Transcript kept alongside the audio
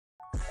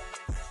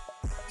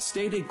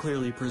Stated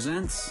Clearly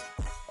presents,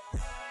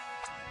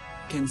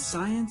 Can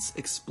Science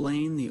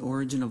Explain the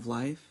Origin of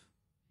Life?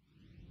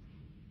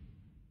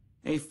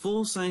 A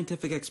full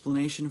scientific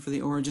explanation for the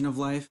origin of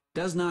life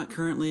does not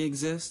currently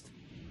exist,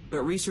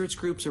 but research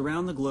groups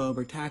around the globe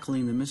are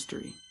tackling the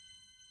mystery.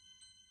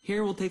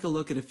 Here we'll take a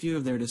look at a few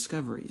of their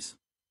discoveries.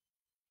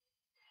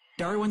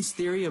 Darwin's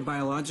theory of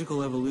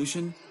biological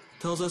evolution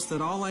tells us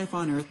that all life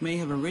on Earth may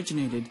have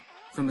originated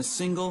from a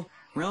single,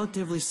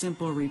 relatively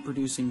simple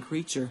reproducing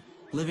creature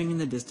living in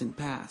the distant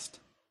past.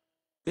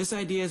 This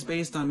idea is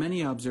based on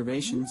many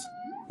observations,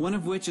 one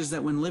of which is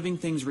that when living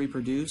things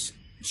reproduce,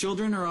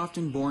 children are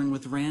often born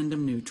with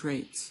random new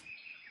traits.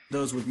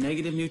 Those with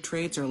negative new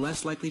traits are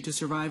less likely to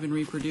survive and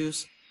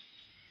reproduce.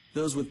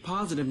 Those with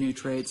positive new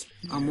traits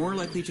are more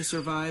likely to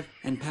survive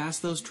and pass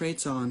those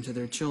traits on to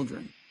their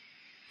children.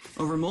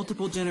 Over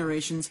multiple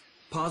generations,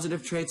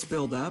 positive traits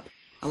build up,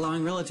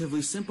 allowing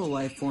relatively simple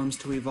life forms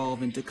to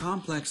evolve into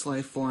complex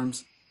life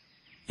forms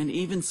and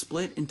even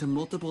split into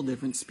multiple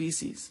different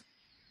species.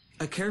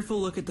 A careful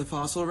look at the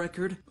fossil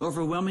record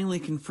overwhelmingly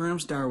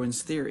confirms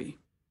Darwin's theory.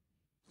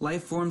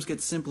 Life forms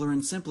get simpler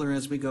and simpler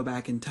as we go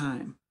back in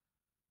time.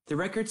 The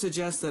record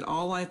suggests that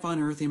all life on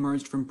Earth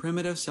emerged from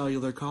primitive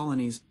cellular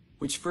colonies,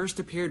 which first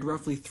appeared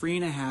roughly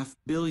 3.5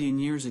 billion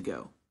years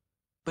ago.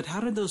 But how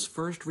did those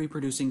first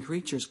reproducing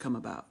creatures come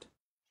about?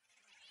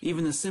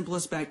 Even the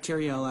simplest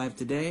bacteria alive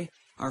today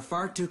are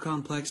far too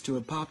complex to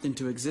have popped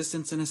into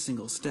existence in a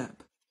single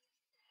step.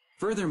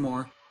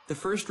 Furthermore, the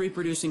first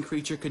reproducing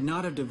creature could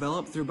not have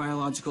developed through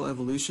biological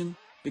evolution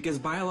because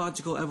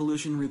biological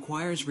evolution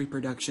requires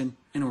reproduction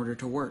in order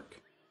to work.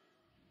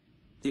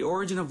 The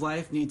origin of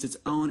life needs its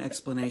own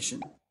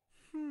explanation.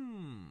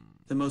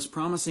 The most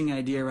promising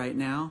idea right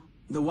now,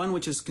 the one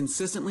which is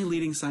consistently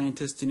leading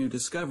scientists to new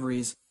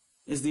discoveries,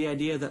 is the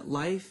idea that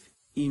life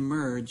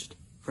emerged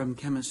from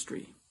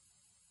chemistry.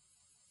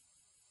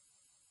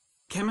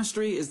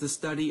 Chemistry is the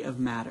study of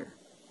matter,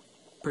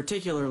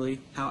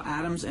 particularly how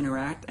atoms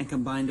interact and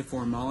combine to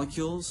form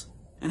molecules,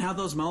 and how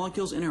those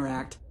molecules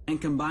interact and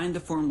combine to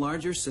form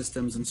larger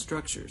systems and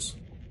structures.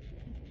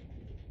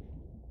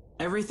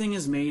 Everything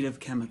is made of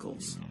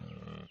chemicals.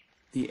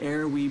 The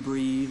air we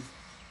breathe,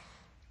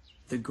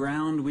 the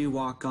ground we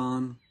walk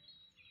on,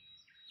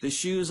 the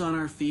shoes on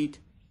our feet,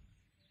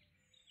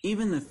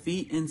 even the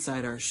feet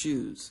inside our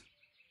shoes.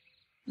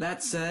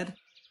 That said,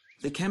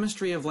 the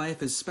chemistry of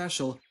life is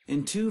special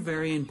in two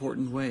very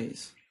important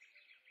ways.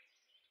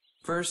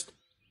 First,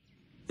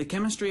 the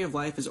chemistry of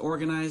life is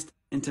organized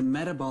into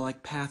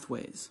metabolic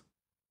pathways.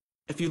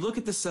 If you look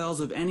at the cells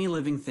of any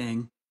living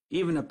thing,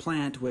 even a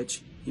plant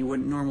which you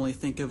wouldn't normally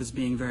think of as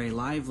being very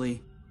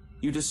lively,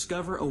 you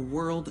discover a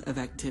world of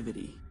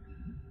activity.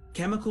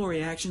 Chemical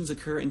reactions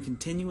occur in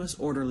continuous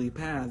orderly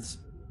paths,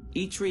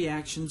 each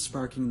reaction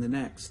sparking the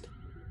next.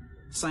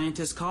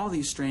 Scientists call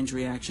these strange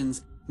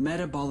reactions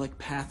metabolic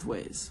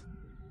pathways.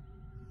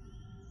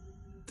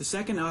 The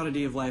second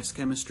oddity of life's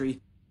chemistry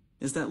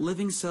is that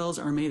living cells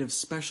are made of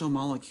special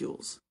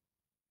molecules.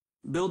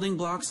 Building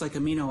blocks like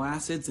amino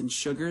acids and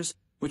sugars,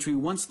 which we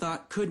once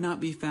thought could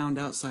not be found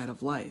outside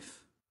of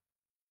life.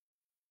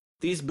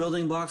 These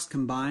building blocks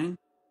combine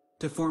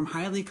to form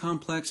highly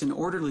complex and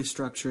orderly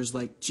structures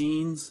like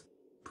genes,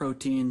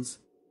 proteins,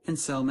 and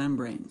cell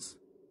membranes.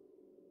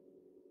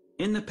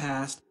 In the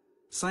past,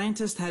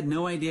 scientists had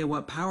no idea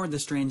what powered the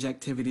strange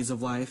activities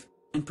of life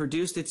and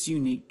produced its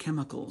unique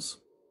chemicals.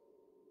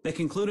 They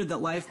concluded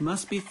that life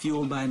must be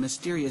fueled by a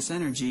mysterious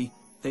energy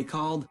they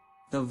called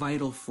the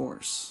vital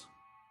force.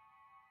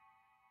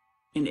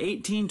 In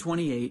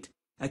 1828,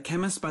 a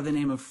chemist by the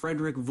name of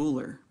Frederick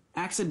Wöhler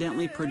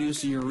accidentally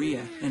produced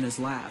urea in his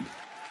lab.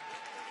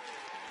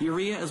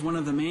 Urea is one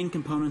of the main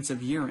components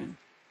of urine,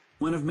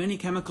 one of many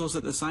chemicals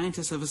that the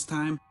scientists of his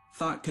time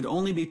thought could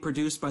only be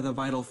produced by the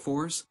vital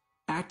force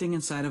acting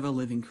inside of a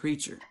living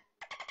creature.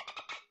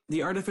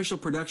 The artificial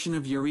production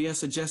of urea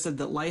suggested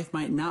that life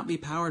might not be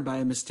powered by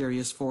a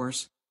mysterious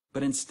force,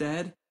 but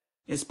instead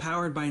is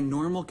powered by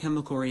normal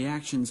chemical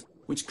reactions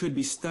which could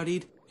be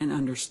studied and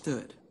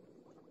understood.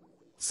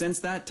 Since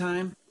that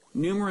time,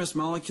 numerous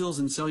molecules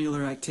and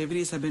cellular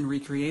activities have been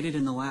recreated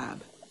in the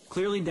lab,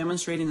 clearly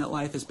demonstrating that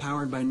life is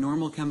powered by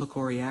normal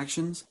chemical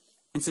reactions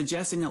and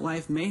suggesting that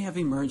life may have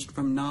emerged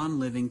from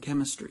non-living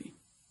chemistry.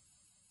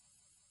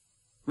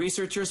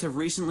 Researchers have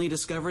recently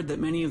discovered that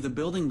many of the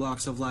building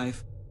blocks of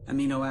life,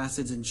 amino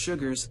acids and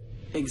sugars,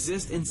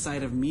 exist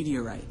inside of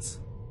meteorites,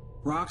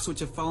 rocks which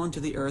have fallen to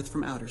the Earth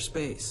from outer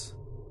space.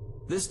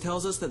 This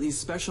tells us that these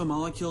special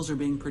molecules are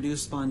being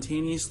produced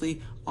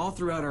spontaneously all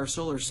throughout our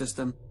solar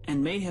system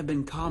and may have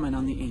been common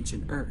on the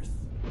ancient Earth.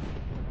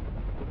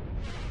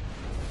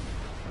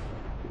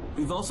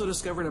 We've also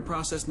discovered a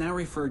process now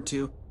referred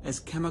to as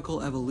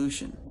chemical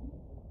evolution.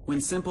 When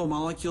simple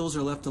molecules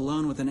are left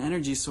alone with an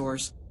energy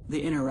source, they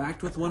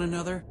interact with one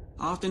another,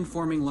 often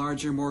forming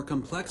larger, more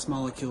complex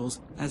molecules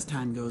as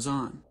time goes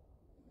on.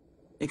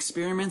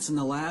 Experiments in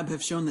the lab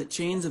have shown that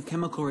chains of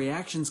chemical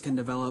reactions can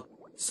develop,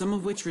 some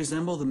of which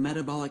resemble the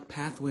metabolic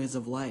pathways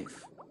of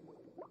life.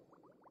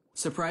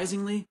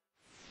 Surprisingly,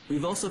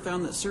 we've also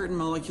found that certain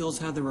molecules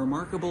have the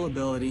remarkable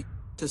ability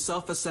to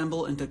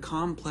self-assemble into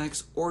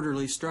complex,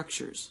 orderly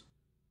structures.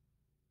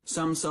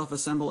 Some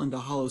self-assemble into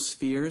hollow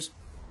spheres,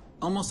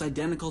 almost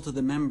identical to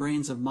the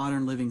membranes of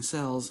modern living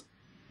cells.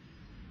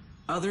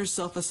 Others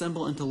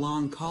self-assemble into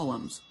long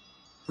columns,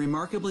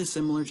 remarkably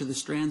similar to the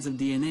strands of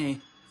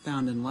DNA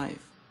found in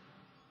life.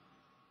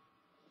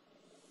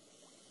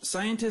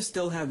 Scientists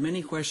still have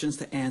many questions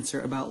to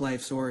answer about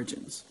life's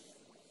origins.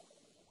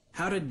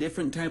 How did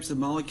different types of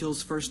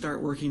molecules first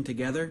start working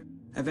together,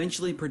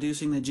 eventually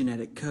producing the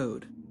genetic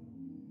code?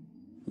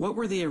 What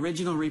were the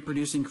original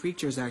reproducing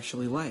creatures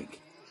actually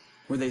like?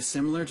 Were they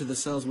similar to the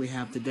cells we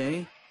have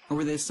today, or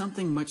were they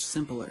something much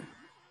simpler?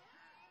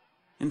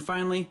 And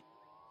finally,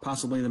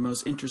 possibly the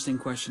most interesting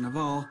question of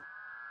all,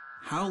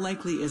 how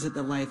likely is it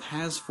that life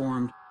has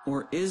formed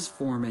or is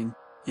forming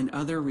in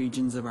other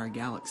regions of our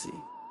galaxy?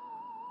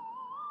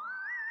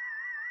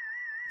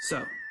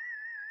 So,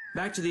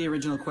 back to the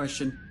original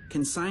question,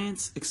 can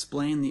science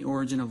explain the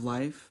origin of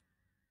life?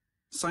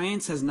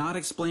 Science has not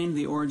explained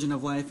the origin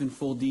of life in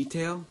full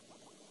detail,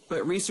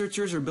 but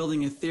researchers are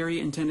building a theory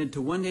intended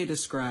to one day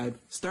describe,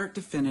 start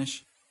to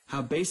finish,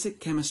 how basic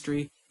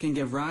chemistry can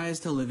give rise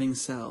to living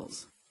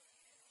cells.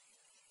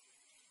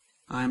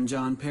 I'm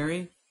John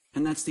Perry,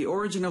 and that's the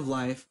origin of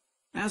life,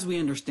 as we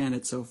understand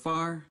it so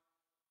far,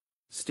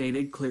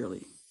 stated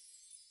clearly.